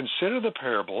 consider the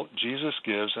parable Jesus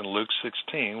gives in Luke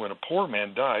 16 when a poor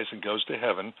man dies and goes to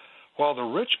heaven, while the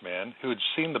rich man, who had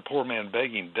seen the poor man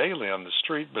begging daily on the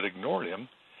street but ignored him,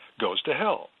 goes to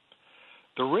hell.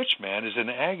 The rich man is in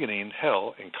agony in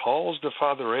hell and calls to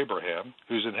Father Abraham,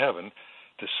 who's in heaven,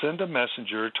 to send a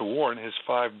messenger to warn his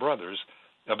 5 brothers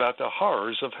about the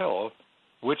horrors of hell,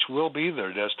 which will be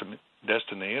their destiny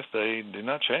if they do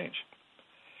not change.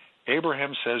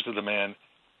 Abraham says to the man,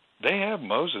 "They have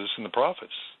Moses and the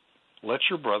prophets. Let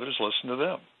your brothers listen to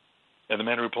them." And the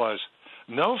man replies,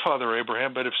 "No, Father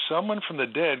Abraham, but if someone from the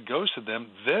dead goes to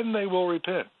them, then they will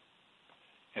repent."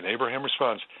 And Abraham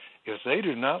responds, "If they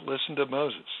do not listen to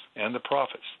Moses and the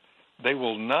prophets, they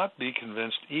will not be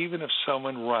convinced even if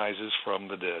someone rises from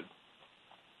the dead."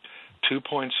 2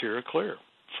 points here are clear.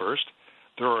 First,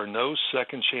 there are no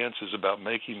second chances about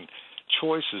making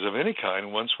choices of any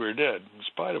kind once we're dead, in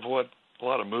spite of what a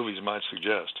lot of movies might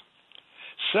suggest.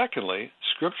 Secondly,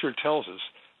 Scripture tells us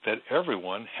that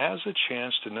everyone has a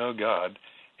chance to know God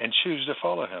and choose to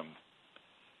follow him.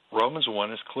 Romans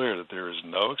 1 is clear that there is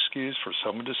no excuse for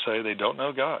someone to say they don't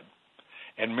know God,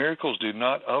 and miracles do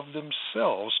not of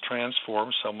themselves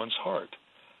transform someone's heart.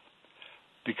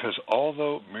 Because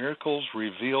although miracles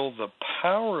reveal the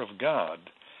power of God,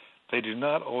 they do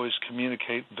not always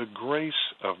communicate the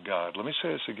grace of God. Let me say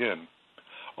this again.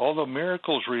 Although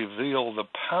miracles reveal the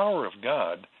power of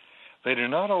God, they do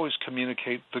not always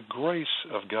communicate the grace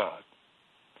of God.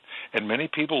 And many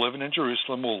people living in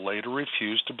Jerusalem will later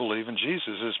refuse to believe in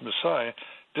Jesus as Messiah,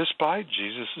 despite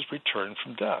Jesus' return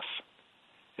from death.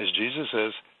 As Jesus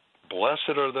says,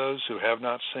 "Blessed are those who have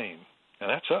not seen," and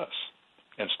that's us,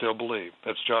 and still believe.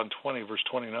 That's John 20, verse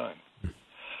 29.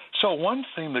 So one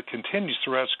thing that continues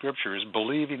throughout Scripture is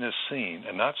believing is seen,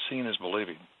 and not seen is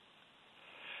believing.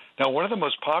 Now, one of the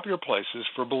most popular places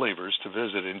for believers to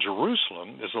visit in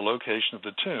Jerusalem is the location of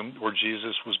the tomb where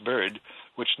Jesus was buried,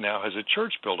 which now has a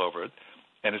church built over it,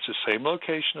 and it's the same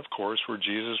location, of course, where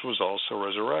Jesus was also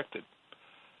resurrected.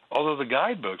 Although the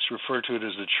guidebooks refer to it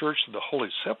as the Church of the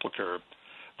Holy Sepulchre,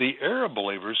 the Arab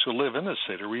believers who live in the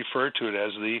city refer to it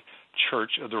as the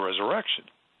Church of the Resurrection.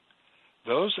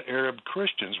 Those Arab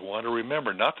Christians want to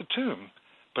remember not the tomb,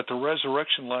 but the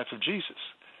resurrection life of Jesus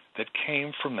that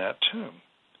came from that tomb.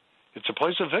 It's a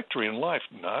place of victory in life,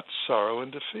 not sorrow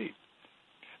and defeat.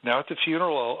 Now, at the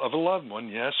funeral of a loved one,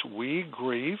 yes, we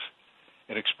grieve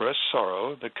and express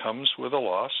sorrow that comes with a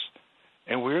loss,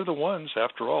 and we're the ones,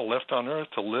 after all, left on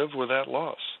earth to live with that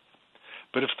loss.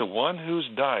 But if the one who's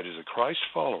died is a Christ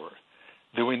follower,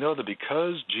 then we know that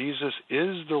because Jesus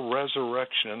is the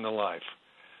resurrection and the life,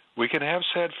 we can have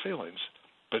sad feelings,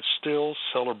 but still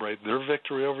celebrate their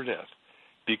victory over death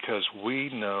because we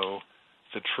know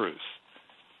the truth.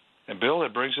 And, Bill,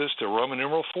 that brings us to Roman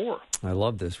numeral 4. I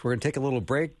love this. We're going to take a little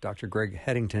break. Dr. Greg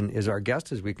Headington is our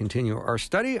guest as we continue our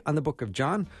study on the book of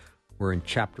John. We're in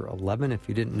chapter 11. If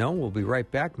you didn't know, we'll be right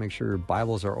back. Make sure your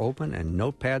Bibles are open and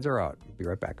notepads are out. We'll be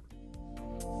right back.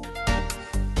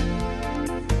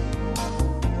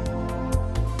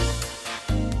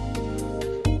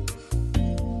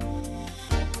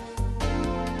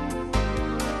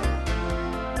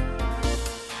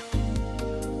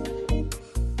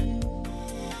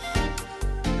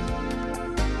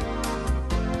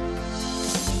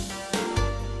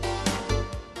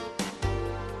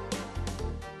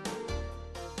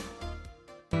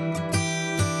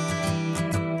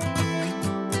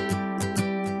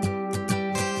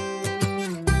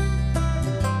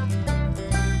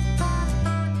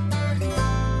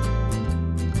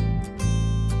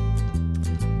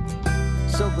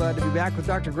 Glad to be back with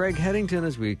Dr. Greg Headington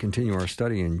as we continue our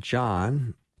study in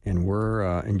John, and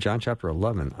we're in John chapter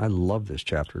 11. I love this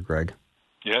chapter, Greg.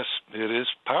 Yes, it is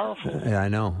powerful. Yeah, I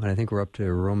know, and I think we're up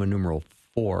to Roman numeral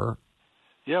 4.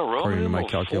 Yeah, Roman according to my numeral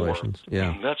calculations. 4.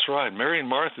 Yeah, that's right. Mary and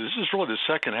Martha. This is really the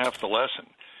second half of the lesson.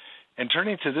 And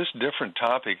turning to this different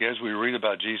topic, as we read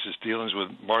about Jesus' dealings with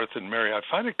Martha and Mary, I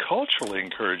find it culturally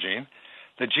encouraging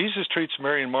that Jesus treats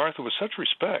Mary and Martha with such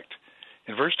respect.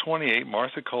 In verse 28,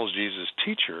 Martha calls Jesus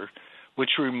teacher,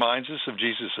 which reminds us of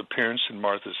Jesus' appearance in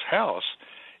Martha's house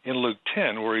in Luke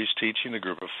 10, where he's teaching a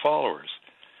group of followers.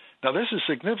 Now, this is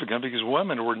significant because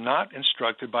women were not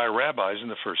instructed by rabbis in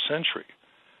the first century.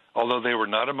 Although they were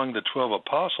not among the 12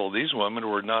 apostles, these women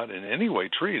were not in any way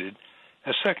treated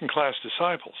as second-class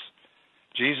disciples.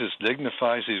 Jesus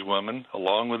dignifies these women,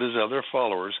 along with his other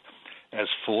followers, as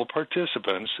full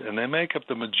participants, and they make up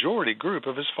the majority group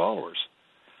of his followers.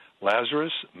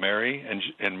 Lazarus, Mary,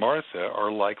 and Martha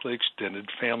are likely extended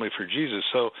family for Jesus.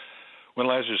 So when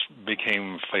Lazarus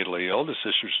became fatally ill, the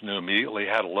sisters knew immediately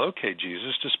how to locate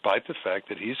Jesus, despite the fact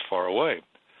that he's far away.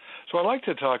 So I'd like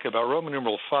to talk about Roman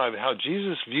numeral 5, how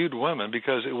Jesus viewed women,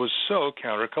 because it was so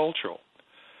countercultural.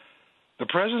 The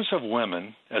presence of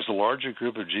women as the larger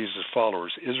group of Jesus'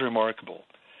 followers is remarkable.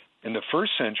 In the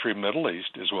first century Middle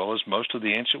East, as well as most of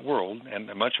the ancient world,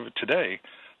 and much of it today,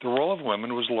 the role of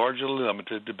women was largely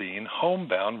limited to being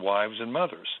homebound wives and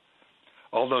mothers.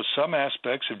 Although some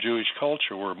aspects of Jewish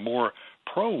culture were more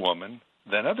pro-woman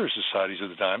than other societies of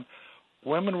the time,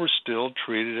 women were still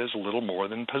treated as little more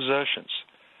than possessions.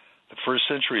 The first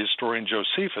century historian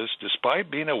Josephus,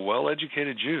 despite being a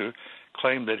well-educated Jew,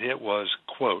 claimed that it was,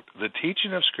 quote, the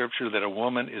teaching of Scripture that a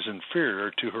woman is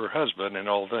inferior to her husband in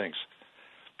all things.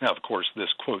 Now, of course,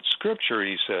 this, quote, Scripture,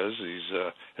 he says,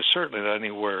 is certainly not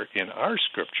anywhere in our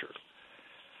Scripture.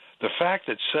 The fact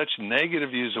that such negative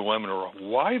views of women are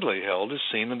widely held is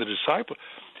seen in the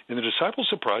disciples'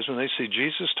 surprise when they see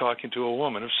Jesus talking to a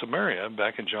woman of Samaria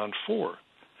back in John 4.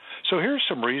 So here's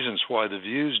some reasons why the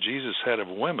views Jesus had of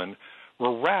women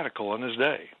were radical in his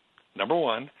day. Number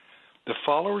one, the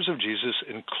followers of Jesus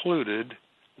included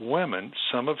women,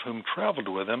 some of whom traveled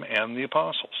with him, and the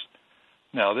apostles.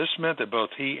 Now, this meant that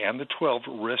both he and the 12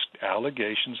 risked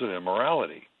allegations of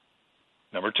immorality.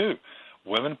 Number two,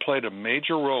 women played a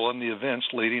major role in the events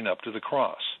leading up to the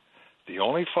cross. The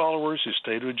only followers who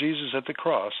stayed with Jesus at the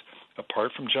cross,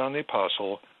 apart from John the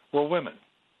Apostle, were women.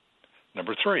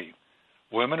 Number three,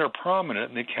 women are prominent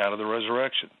in the account of the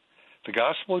resurrection. The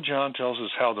Gospel of John tells us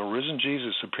how the risen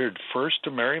Jesus appeared first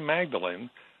to Mary Magdalene,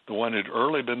 the one who had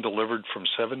early been delivered from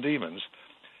 7 demons,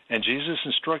 and Jesus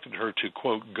instructed her to,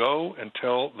 quote, go and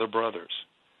tell the brothers.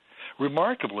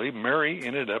 Remarkably, Mary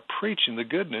ended up preaching the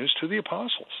good news to the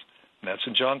apostles, and that's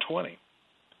in John 20.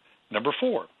 Number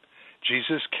 4,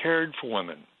 Jesus cared for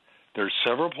women. There are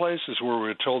several places where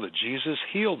we're told that Jesus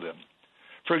healed them.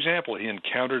 For example, he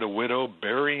encountered a widow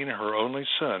burying her only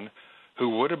son,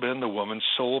 who would have been the woman's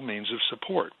sole means of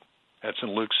support. That's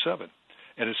in Luke 7.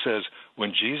 And it says,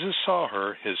 when Jesus saw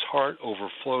her, his heart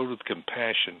overflowed with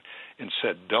compassion and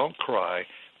said, don't cry,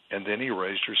 and then he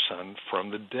raised her son from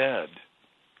the dead.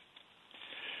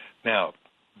 Now,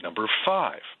 number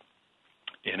 5,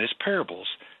 in his parables,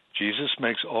 Jesus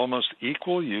makes almost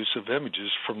equal use of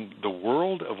images from the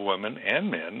world of women and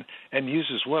men and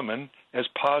uses women as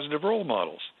positive role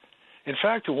models. In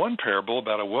fact, in one parable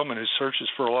about a woman who searches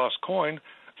for a lost coin,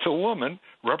 the woman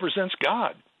represents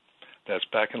God. That's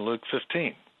back in Luke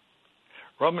 15.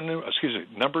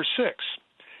 Number 6,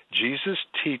 Jesus'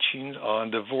 teaching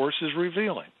on divorce is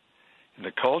revealing. In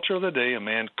the culture of the day, a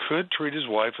man could treat his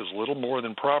wife as little more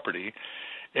than property,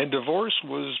 and divorce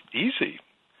was easy.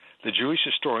 The Jewish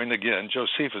historian, again,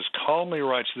 Josephus, calmly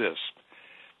writes this,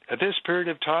 at this period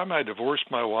of time, I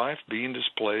divorced my wife, being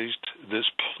displeased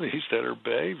at her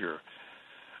behavior.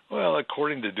 Well,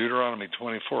 according to Deuteronomy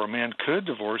 24, a man could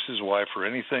divorce his wife for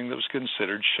anything that was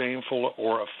considered shameful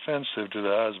or offensive to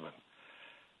the husband.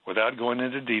 Without going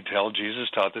into detail, Jesus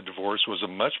taught that divorce was a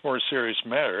much more serious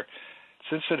matter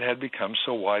since it had become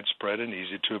so widespread and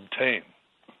easy to obtain.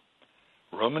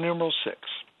 Roman numeral 6,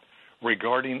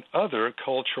 regarding other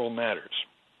cultural matters.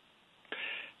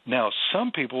 Now,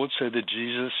 some people would say that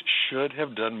Jesus should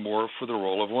have done more for the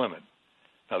role of women.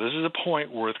 Now, this is a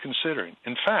point worth considering.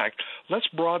 In fact, let's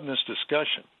broaden this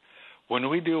discussion. When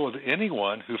we deal with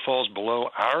anyone who falls below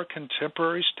our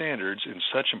contemporary standards in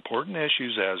such important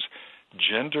issues as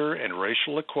gender and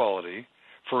racial equality,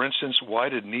 for instance, why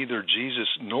did neither Jesus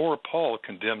nor Paul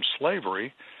condemn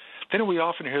slavery, then we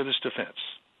often hear this defense.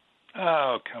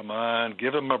 Oh, come on,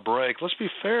 give them a break. Let's be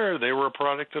fair, they were a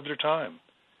product of their time.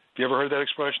 Have you ever heard that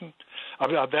expression?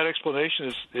 That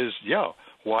explanation is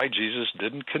why Jesus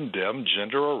didn't condemn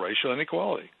gender or racial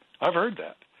inequality. I've heard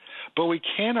that. But we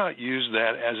cannot use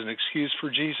that as an excuse for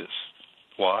Jesus.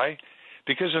 Why?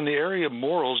 Because in the area of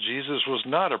morals, Jesus was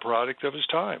not a product of his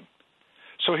time.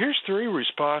 So here's 3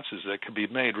 responses that could be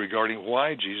made regarding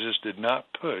why Jesus did not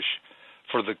push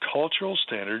for the cultural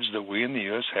standards that we in the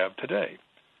U.S. have today.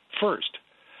 First,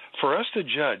 for us to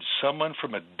judge someone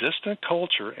from a distant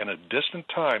culture and a distant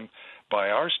time by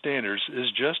our standards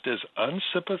is just as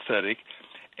unsympathetic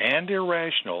and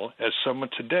irrational as someone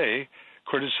today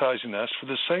criticizing us for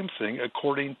the same thing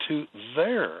according to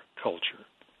their culture.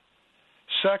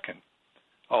 Second,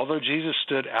 although Jesus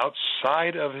stood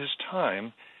outside of his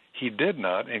time, he did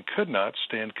not and could not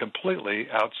stand completely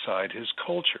outside his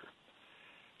culture.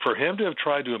 For him to have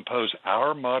tried to impose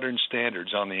our modern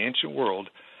standards on the ancient world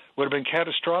would have been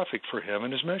catastrophic for him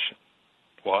and his mission.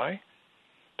 Why?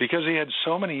 Because he had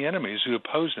so many enemies who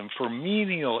opposed him for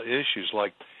menial issues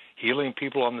like healing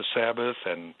people on the Sabbath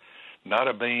and not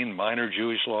obeying minor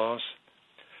Jewish laws.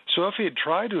 So if he had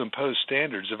tried to impose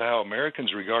standards of how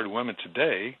Americans regard women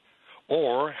today,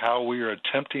 or how we are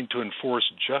attempting to enforce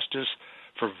justice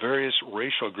for various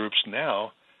racial groups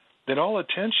now, then all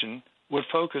attention would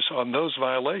focus on those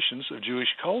violations of Jewish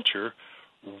culture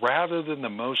rather than the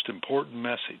most important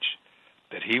message,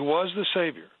 that he was the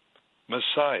Savior,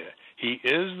 Messiah. He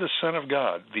is the Son of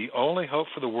God, the only hope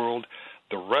for the world,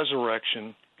 the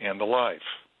resurrection, and the life.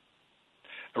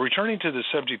 Returning to the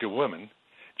subject of women,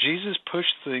 Jesus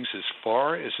pushed things as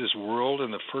far as his world in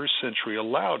the first century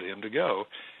allowed him to go,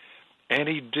 and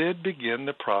he did begin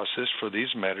the process for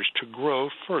these matters to grow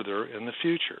further in the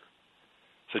future.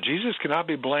 So Jesus cannot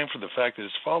be blamed for the fact that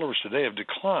his followers today have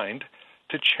declined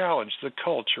to challenge the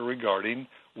culture regarding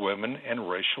women and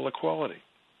racial equality.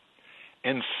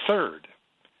 And third,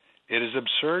 it is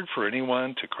absurd for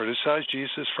anyone to criticize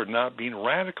Jesus for not being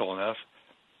radical enough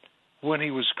when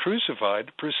he was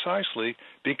crucified precisely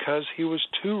because he was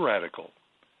too radical.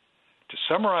 To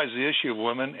summarize the issue of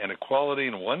women and equality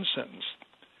in one sentence,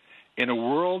 in a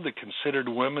world that considered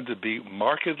women to be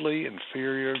markedly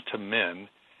inferior to men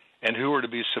and who were to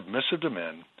be submissive to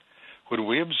men, would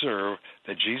we observe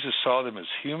that Jesus saw them as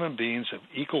human beings of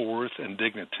equal worth and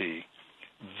dignity,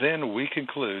 then we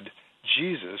conclude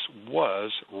Jesus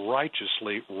was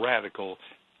righteously radical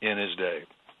in his day.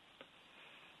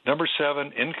 Number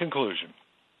 7, in conclusion,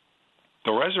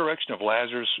 the resurrection of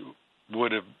Lazarus who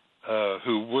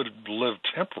would live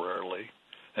temporarily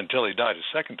until he died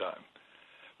a second time,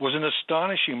 was an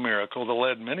astonishing miracle that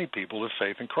led many people to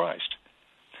faith in Christ.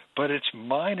 But it's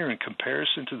minor in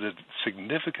comparison to the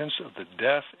significance of the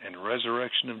death and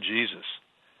resurrection of Jesus.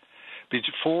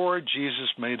 Before Jesus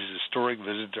made his historic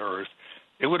visit to earth,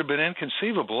 it would have been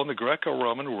inconceivable in the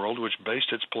Greco-Roman world, which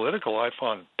based its political life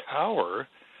on power,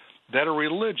 that a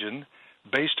religion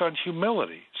based on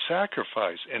humility,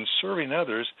 sacrifice, and serving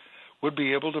others would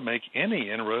be able to make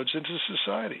any inroads into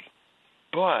society.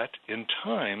 But in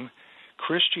time,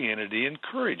 Christianity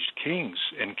encouraged kings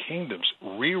and kingdoms,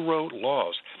 rewrote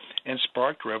laws, and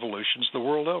sparked revolutions the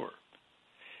world over.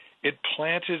 It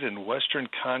planted in Western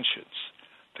conscience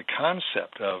the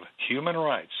concept of human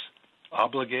rights,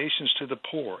 obligations to the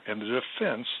poor, and the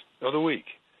defense of the weak.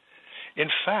 In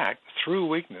fact, through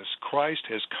weakness, Christ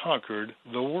has conquered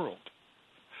the world.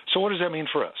 So what does that mean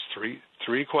for us? Three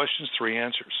questions, 3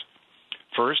 answers.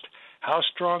 First, how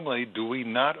strongly do we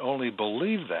not only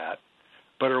believe that,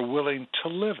 but are willing to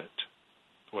live it?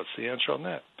 What's the answer on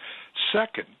that?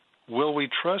 Second, will we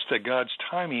trust that God's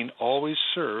timing always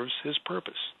serves his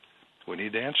purpose? We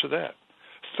need to answer that.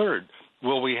 Third,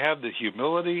 will we have the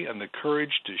humility and the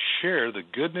courage to share the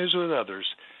good news with others,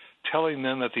 telling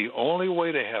them that the only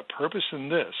way to have purpose in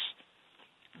this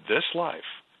life,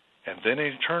 and then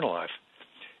eternal life,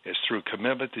 is through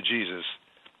commitment to Jesus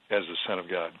as the Son of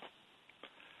God?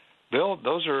 Bill,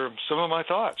 those are some of my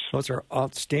thoughts. Those are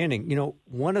outstanding. You know,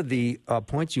 one of the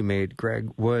points you made, Greg,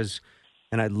 was,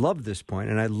 and I love this point,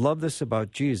 and I love this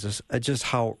about Jesus, just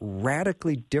how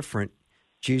radically different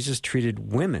Jesus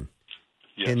treated women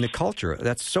in the culture.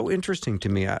 That's so interesting to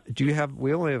me.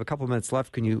 We only have a couple minutes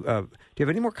left. Do you have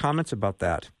any more comments about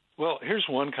that? Well, here's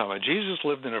one comment. Jesus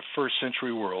lived in a first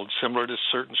century world similar to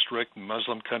certain strict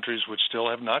Muslim countries which still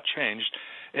have not changed,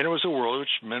 and it was a world in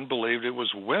which men believed it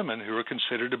was women who were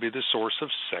considered to be the source of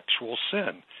sexual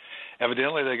sin.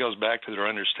 Evidently, that goes back to their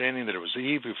understanding that it was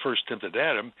Eve who first tempted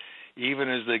Adam, even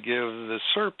as they give the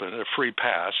serpent a free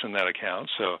pass in that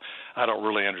account, so I don't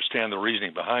really understand the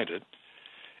reasoning behind it.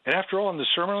 And after all, in the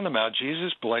Sermon on the Mount,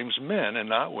 Jesus blames men and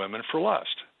not women for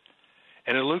lust.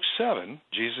 And in Luke 7,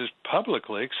 Jesus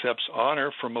publicly accepts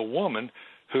honor from a woman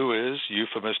who is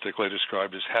euphemistically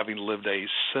described as having lived a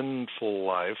sinful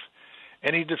life,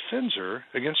 and he defends her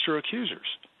against her accusers.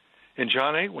 In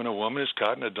John 8, when a woman is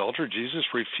caught in adultery, Jesus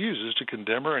refuses to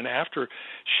condemn her, and after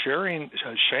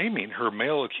shaming her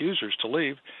male accusers to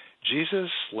leave, Jesus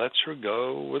lets her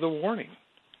go with a warning.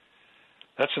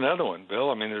 That's another one, Bill.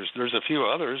 I mean, there's a few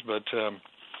others, but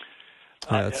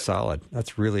that's solid.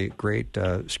 That's really great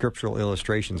scriptural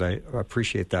illustrations. I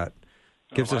appreciate that.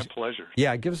 My pleasure.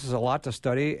 Yeah, it gives us a lot to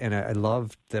study, and I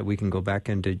love that we can go back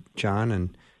into John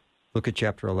and look at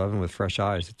chapter 11 with fresh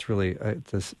eyes. It's really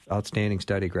this outstanding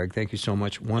study, Greg. Thank you so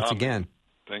much once again.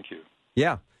 Thank you.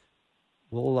 Yeah.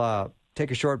 We'll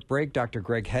take a short break. Dr.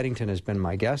 Greg Headington has been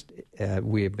my guest.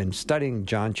 We have been studying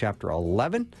John chapter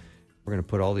 11. We're going to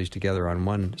put all these together on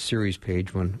one series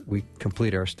page when we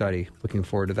complete our study. Looking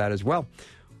forward to that as well.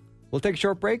 We'll take a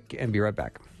short break and be right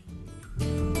back.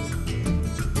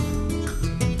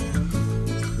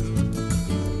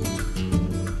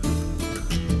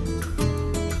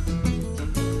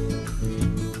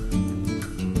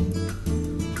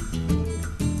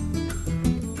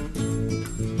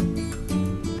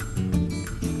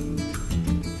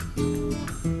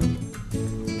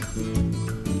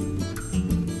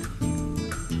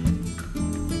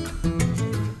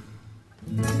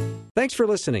 Thanks for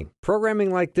listening.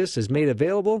 Programming like this is made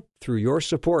available through your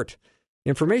support.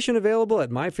 Information available at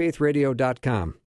myfaithradio.com.